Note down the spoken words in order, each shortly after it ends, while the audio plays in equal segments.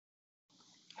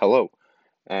Hello,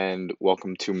 and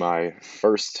welcome to my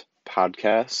first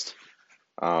podcast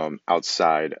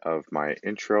outside of my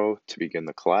intro to begin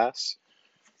the class.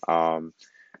 Um,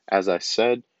 as I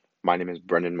said, my name is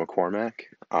Brendan McCormack,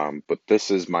 but this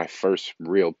is my first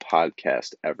real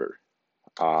podcast ever.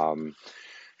 Um,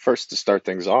 First, to start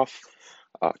things off,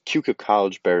 Cuca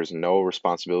College bears no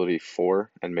responsibility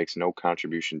for and makes no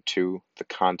contribution to the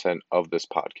content of this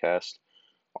podcast.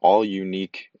 All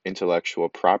unique intellectual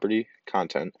property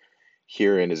content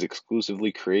herein is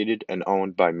exclusively created and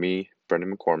owned by me,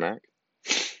 Brendan McCormack.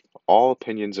 All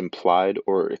opinions implied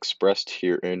or expressed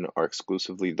herein are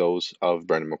exclusively those of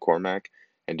Brendan McCormack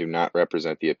and do not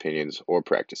represent the opinions or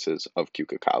practices of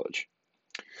Cuca College.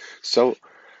 So,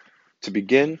 to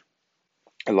begin,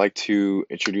 I'd like to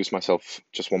introduce myself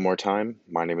just one more time.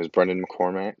 My name is Brendan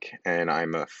McCormack, and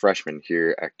I'm a freshman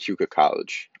here at Cuca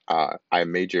College. I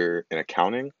major in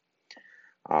accounting.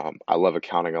 I love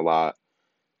accounting a lot.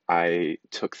 I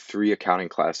took three accounting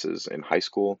classes in high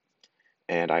school,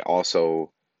 and I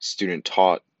also student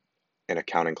taught an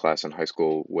accounting class in high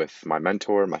school with my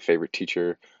mentor, my favorite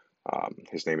teacher.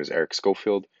 His name is Eric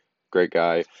Schofield, great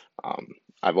guy. Um,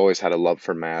 I've always had a love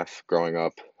for math growing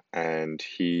up, and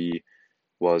he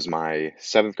was my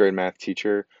seventh grade math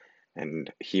teacher,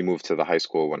 and he moved to the high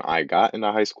school when I got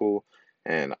into high school,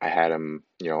 and I had him,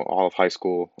 all of high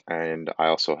school, and I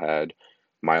also had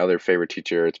my other favorite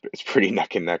teacher. It's pretty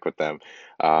neck and neck with them,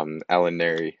 Ellen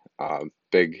Neri,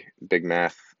 big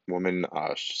math woman,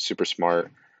 super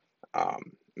smart.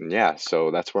 Yeah,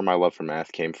 so that's where my love for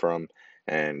math came from,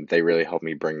 and they really helped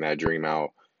me bring that dream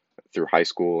out through high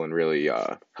school and really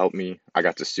helped me. I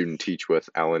got to student teach with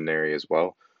Ellen Neri as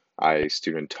well. I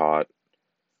student taught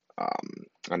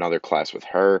another class with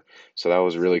her. So that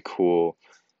was really cool.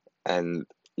 And,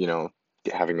 you know,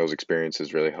 having those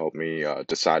experiences really helped me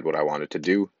decide what I wanted to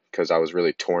do because I was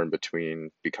really torn between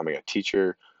becoming a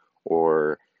teacher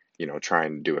or,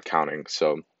 trying to do accounting.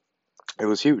 So it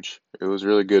was huge. It was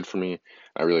really good for me.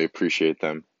 I really appreciate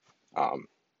them. Um,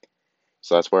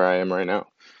 so that's where I am right now.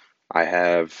 I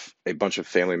have a bunch of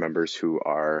family members who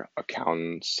are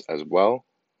accountants as well.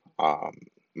 Um,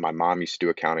 my mom used to do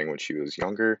accounting when she was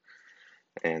younger,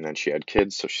 and then she had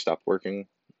kids, so she stopped working.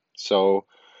 So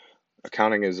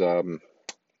accounting is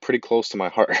pretty close to my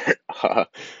heart. Uh,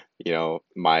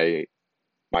 my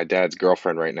dad's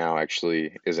girlfriend right now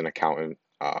actually is an accountant.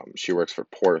 She works for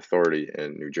Port Authority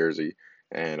in New Jersey,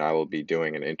 and I will be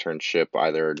doing an internship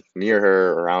either near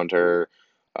her, around her,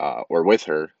 or with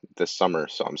her this summer.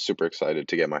 So I'm super excited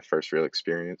to get my first real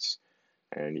experience.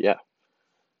 And yeah,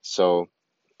 so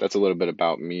that's a little bit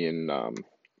about me and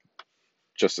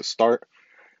just to start.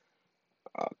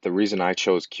 The reason I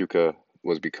chose Cuca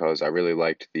was because I really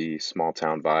liked the small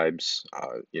town vibes.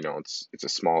 It's a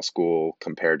small school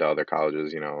compared to other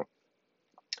colleges,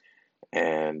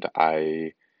 and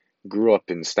I grew up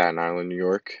in Staten Island, New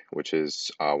York, which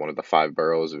is one of the five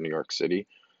boroughs of New York City.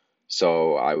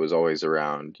 So I was always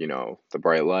around, the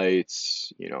bright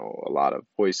lights, a lot of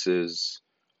voices,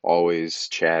 always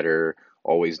chatter,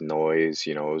 always noise,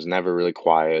 it was never really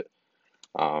quiet.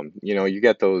 You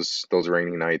get those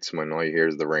rainy nights when all you hear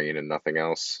is the rain and nothing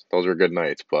else. Those are good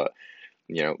nights, but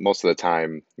most of the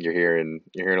time you're hearing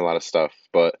a lot of stuff.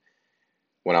 But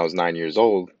when I was 9 years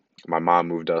old, my mom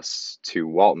moved us to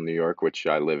Walton, New York, which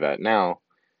I live at now,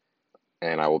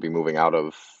 and I will be moving out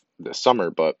of this summer,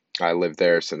 but I lived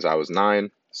there since I was nine,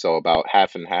 so about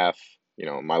half and half,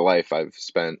 my life I've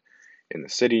spent in the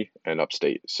city and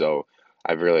upstate. So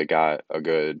I've really got a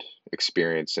good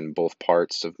experience in both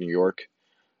parts of New York,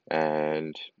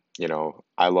 and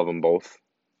I love them both,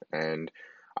 and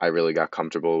I really got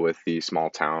comfortable with the small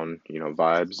town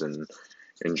vibes and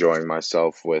enjoying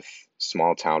myself with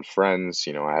small town friends.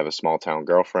 I have a small town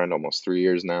girlfriend, almost 3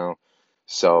 years now,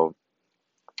 so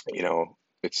you know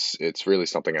it's really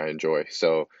something I enjoy.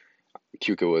 So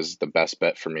Cuca was the best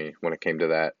bet for me when it came to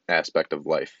that aspect of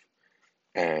life,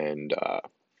 and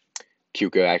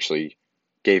Cuca actually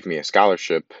gave me a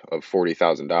scholarship of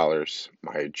 $40,000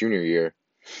 my junior year,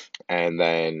 and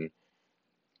then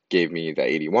gave me the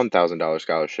 $81,000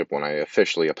 scholarship when I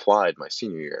officially applied my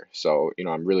senior year. So,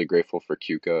 I'm really grateful for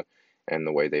Cuca and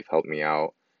the way they've helped me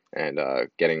out and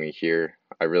getting me here.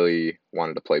 I really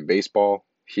wanted to play baseball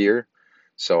here,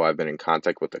 so I've been in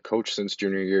contact with the coach since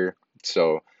junior year.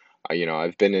 So,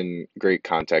 I've been in great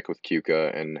contact with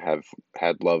Cuca and have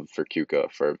had love for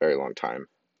Cuca for a very long time.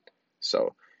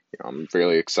 So, I'm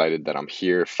really excited that I'm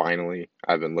here finally.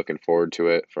 I've been looking forward to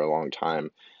it for a long time,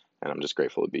 and I'm just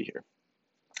grateful to be here.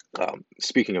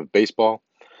 Speaking of baseball,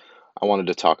 I wanted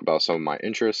to talk about some of my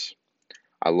interests.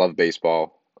 I love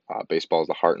baseball. Baseball is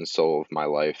the heart and soul of my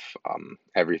life.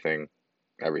 Everything.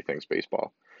 everything's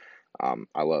baseball.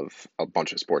 I love a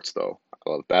bunch of sports though. I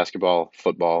love basketball,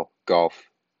 football, golf,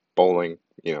 bowling,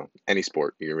 any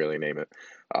sport you can really name it.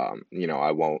 I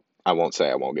won't say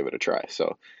I won't give it a try.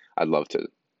 So I'd love to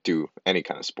do any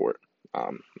kind of sport.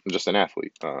 I'm just an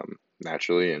athlete,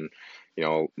 naturally, and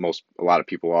a lot of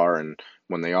people are, and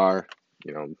when they are,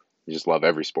 you know, you just love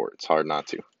every sport. It's hard not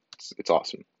to. It's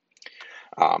awesome.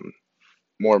 Um,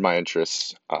 More of my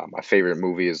interests. My favorite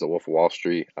movie is The Wolf of Wall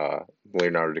Street.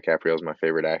 Leonardo DiCaprio is my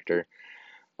favorite actor.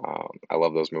 I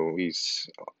love those movies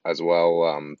as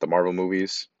well. The Marvel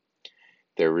movies,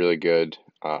 they're really good.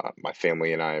 My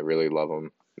family and I really love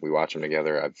them. We watch them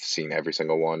together. I've seen every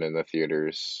single one in the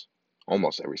theaters,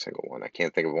 almost every single one. I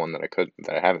can't think of one that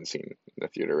I haven't seen in the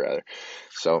theater rather.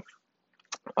 So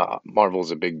Marvel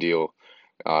is a big deal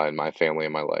in my family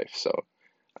and my life. So,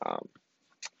 um,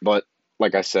 but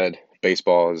like I said,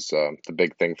 baseball is the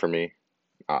big thing for me.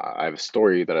 I have a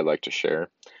story that I'd like to share.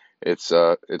 It's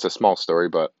a small story,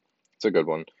 but it's a good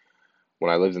one.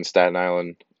 When I lived in Staten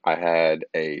Island, I had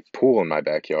a pool in my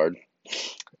backyard,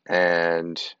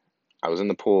 and I was in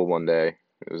the pool one day.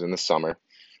 It was in the summer,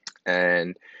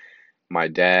 and my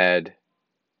dad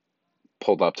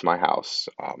pulled up to my house.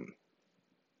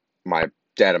 My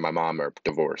dad and my mom are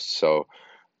divorced, so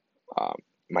um,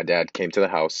 my dad came to the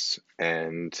house,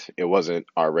 and it wasn't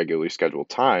our regularly scheduled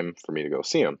time for me to go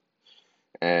see him.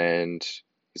 And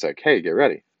he's like, "Hey, get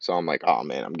ready." So I'm like, "Oh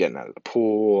man, I'm getting out of the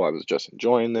pool. I was just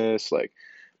enjoying this. Like,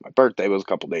 my birthday was a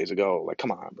couple days ago. Like,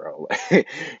 come on, bro."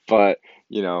 But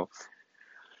you know,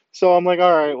 so I'm like,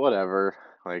 "All right, whatever.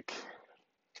 Like,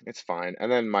 it's fine."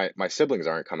 And then my siblings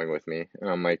aren't coming with me, and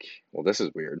I'm like, "Well, this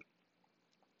is weird."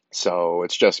 So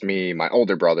it's just me, my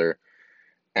older brother,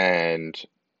 and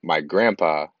my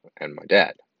grandpa and my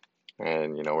dad.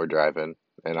 And we're driving,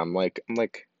 and I'm like,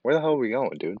 "Where the hell are we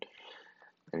going, dude?"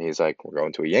 And he's like, "We're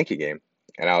going to a Yankee game."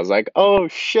 And I was like, "Oh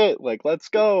shit, like let's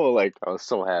go." Like I was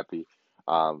so happy.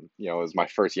 It was my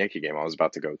first Yankee game I was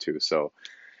about to go to. So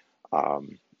I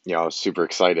was super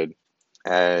excited.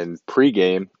 And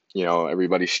pregame,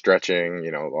 everybody's stretching,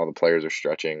 all the players are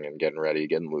stretching and getting ready,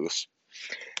 getting loose.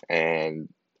 And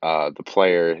the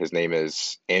player, his name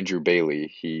is Andrew Bailey.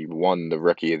 He won the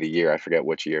Rookie of the Year. I forget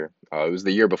which year. It was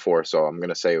the year before, so I'm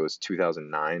gonna say it was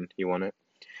 2009 he won it.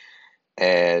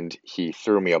 And he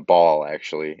threw me a ball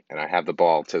actually, and I have the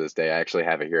ball to this day. I actually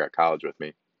have it here at college with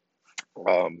me.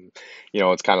 Um,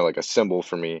 it's kind of like a symbol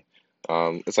for me.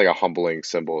 It's like a humbling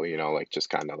symbol, like just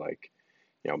kind of like,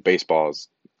 baseball is,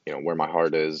 where my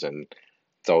heart is, and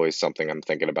it's always something I'm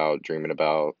thinking about, dreaming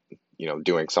about,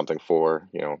 doing something for,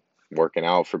 working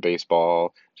out for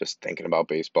baseball, just thinking about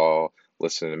baseball,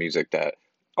 listening to music that,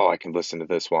 oh, I can listen to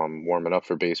this while I'm warming up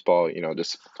for baseball,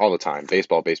 just all the time,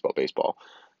 baseball, baseball, baseball.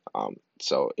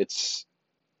 So it's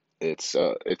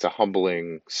a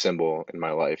humbling symbol in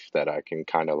my life that I can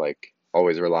kind of like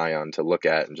always rely on to look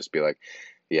at and just be like,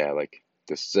 yeah, like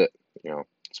this is it,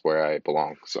 it's where I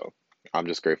belong. So I'm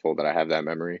just grateful that I have that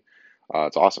memory.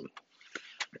 It's awesome.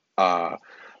 Uh,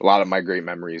 a lot of my great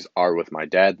memories are with my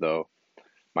dad, though.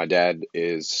 My dad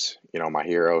is, my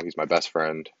hero. He's my best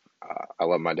friend. I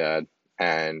love my dad,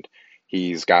 and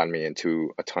he's gotten me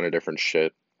into a ton of different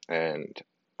shit, and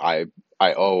I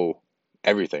I owe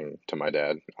everything to my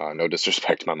dad. No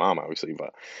disrespect to my mom, obviously,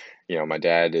 but my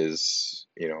dad is,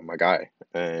 my guy,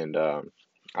 and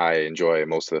I enjoy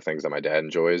most of the things that my dad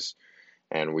enjoys,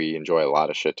 and we enjoy a lot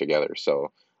of shit together.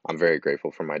 So I'm very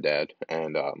grateful for my dad.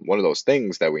 And one of those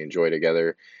things that we enjoy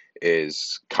together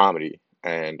is comedy,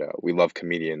 and we love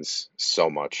comedians so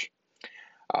much.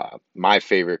 My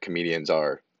favorite comedians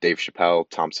are Dave Chappelle,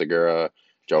 Tom Segura,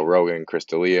 Joe Rogan, Chris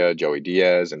D'Elia, Joey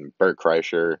Diaz, and Bert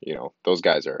Kreischer. Those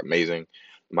guys are amazing.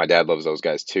 My dad loves those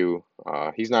guys too.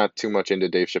 He's not too much into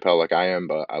Dave Chappelle like I am,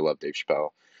 but I love Dave Chappelle.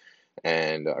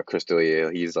 And Chris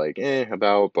D'Elia, he's like,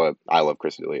 about, but I love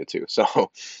Chris D'Elia too.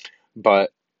 So,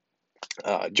 but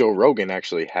Joe Rogan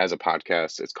actually has a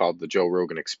podcast. It's called The Joe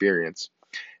Rogan Experience.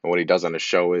 And what he does on his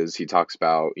show is he talks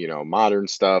about, modern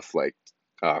stuff like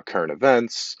current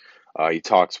events. He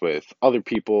talks with other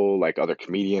people, like other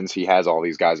comedians. He has all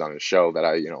these guys on his show that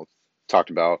I, talked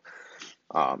about.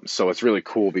 So it's really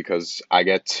cool because I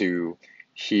get to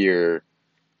hear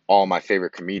all my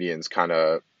favorite comedians kind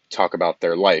of talk about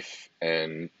their life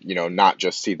and, not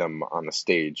just see them on the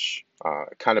stage.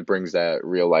 It kind of brings that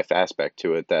real life aspect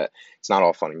to it that it's not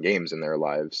all fun and games in their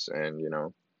lives.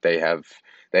 And, they have,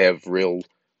 they have real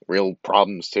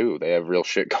problems too. They have real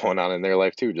shit going on in their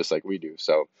life too, just like we do.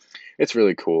 So it's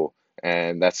really cool.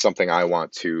 And that's something I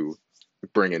want to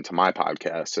bring into my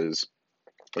podcast is,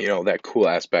 that cool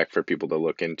aspect for people to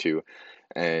look into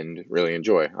and really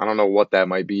enjoy. I don't know what that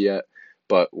might be yet,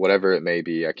 But whatever it may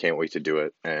be, I can't wait to do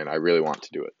it, and I really want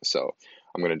to do it. So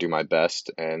I'm gonna do my best,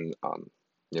 and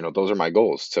those are my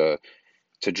goals to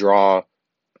draw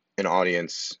an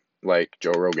audience like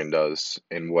Joe Rogan does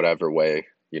in whatever way,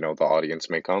 the audience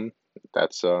may come.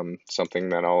 That's something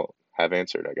that I'll have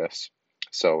answered, I guess.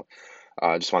 So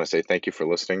I just want to say thank you for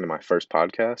listening to my first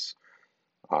podcast.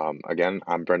 Again,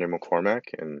 I'm Brendan McCormack,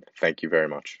 and thank you very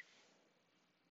much.